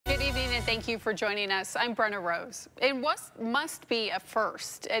And thank you for joining us. I'm Brenna Rose. It must be a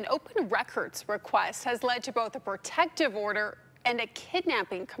first. An open records request has led to both a protective order and a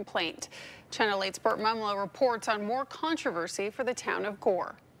kidnapping complaint. Channel 8's Burt Mumlo reports on more controversy for the town of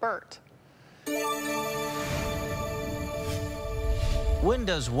Gore. Burt. When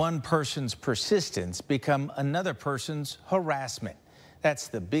does one person's persistence become another person's harassment? That's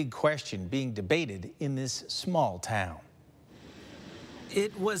the big question being debated in this small town.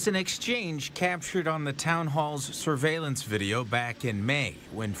 It was an exchange captured on the town hall's surveillance video back in May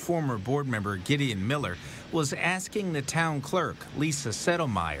when former board member Gideon Miller was asking the town clerk, Lisa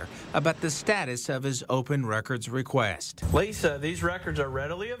Settlemeyer, about the status of his open records request. Lisa, these records are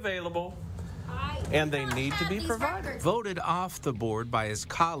readily available and they need to be provided. Voted off the board by his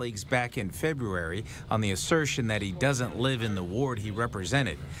colleagues back in February on the assertion that he doesn't live in the ward he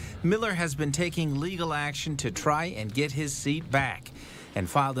represented, Miller has been taking legal action to try and get his seat back and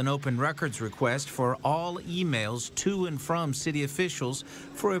filed an open records request for all emails to and from city officials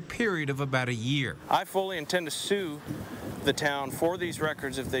for a period of about a year. I fully intend to sue the town for these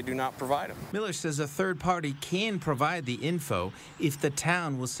records if they do not provide them. Miller says a third party can provide the info if the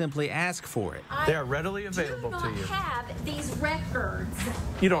town will simply ask for it. They are readily available to you. I do not have these records.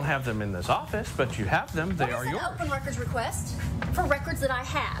 You don't have them in this office, but you have them. They are yours. What is an open records request for records that I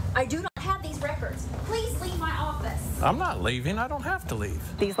have? I do not have these records. Please leave my office. I'm not leaving. I don't have to leave.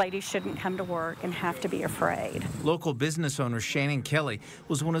 These ladies shouldn't come to work and have to be afraid. Local business owner Shannon Kelly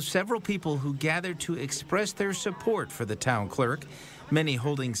was one of several people who gathered to express their support for the town clerk, many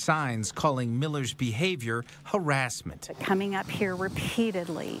holding signs calling Miller's behavior harassment. Coming up here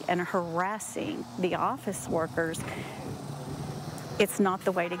repeatedly and harassing the office workers, it's not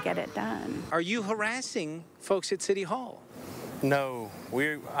the way to get it done. Are you harassing folks at City Hall? No,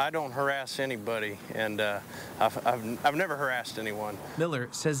 I don't harass anybody, and I've never harassed anyone. Miller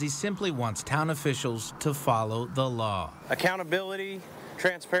says he simply wants town officials to follow the law. Accountability,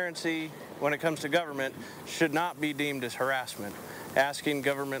 transparency when it comes to government should not be deemed as harassment. Asking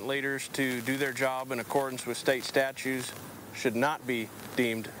government leaders to do their job in accordance with state statutes should not be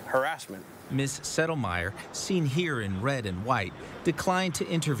deemed harassment. Ms. Settlemeyer, seen here in red and white, declined to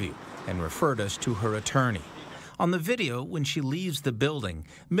interview and referred us to her attorney. On the video, when she leaves the building,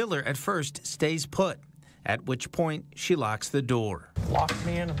 Miller at first stays put, at which point she locks the door. Locked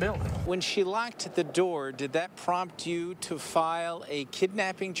me in a building. When she locked the door, did that prompt you to file a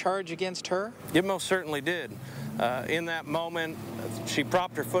kidnapping charge against her? It most certainly did. In that moment, she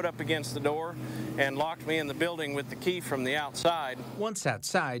propped her foot up against the door and locked me in the building with the key from the outside. Once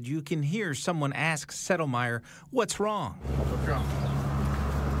outside, you can hear someone ask Settlemeyer, "What's wrong?" What's wrong?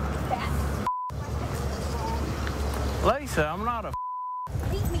 Lisa, I'm not a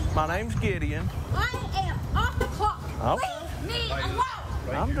Leave me. My name's Gideon. I am off the clock. Okay. Leave me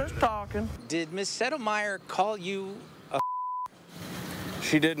alone. I'm just talking. Did Miss Settlemeyer call you a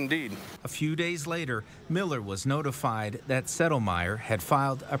She did indeed. A few days later, Miller was notified that Settlemeyer had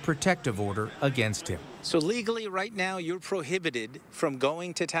filed a protective order against him. So legally, right now, you're prohibited from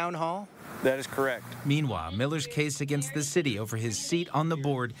going to town hall? That is correct. Meanwhile, Miller's case against the city over his seat on the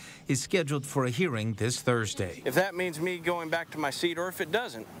board is scheduled for a hearing this Thursday. If that means me going back to my seat, or if it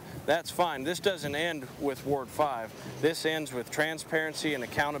doesn't, that's fine. This doesn't end with Ward 5. This ends with transparency and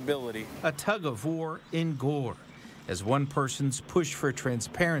accountability. A tug of war in Gore, as one person's push for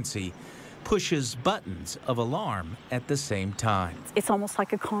transparency pushes buttons of alarm at the same time. It's almost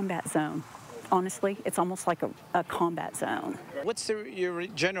like a combat zone. Honestly, it's almost like a combat zone. What's your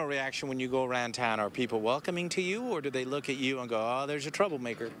general reaction when you go around town? Are people welcoming to you, or do they look at you and go, "Oh, there's a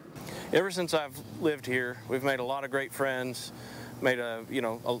troublemaker"? Ever since I've lived here, we've made a lot of great friends, made a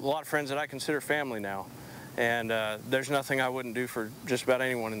lot of friends that I consider family now, and there's nothing I wouldn't do for just about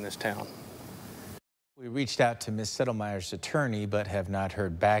anyone in this town. We reached out to Ms. Settlemeyer's attorney, but have not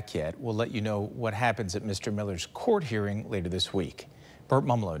heard back yet. We'll let you know what happens at Mr. Miller's court hearing later this week. Burt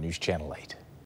Mumlo, News Channel 8.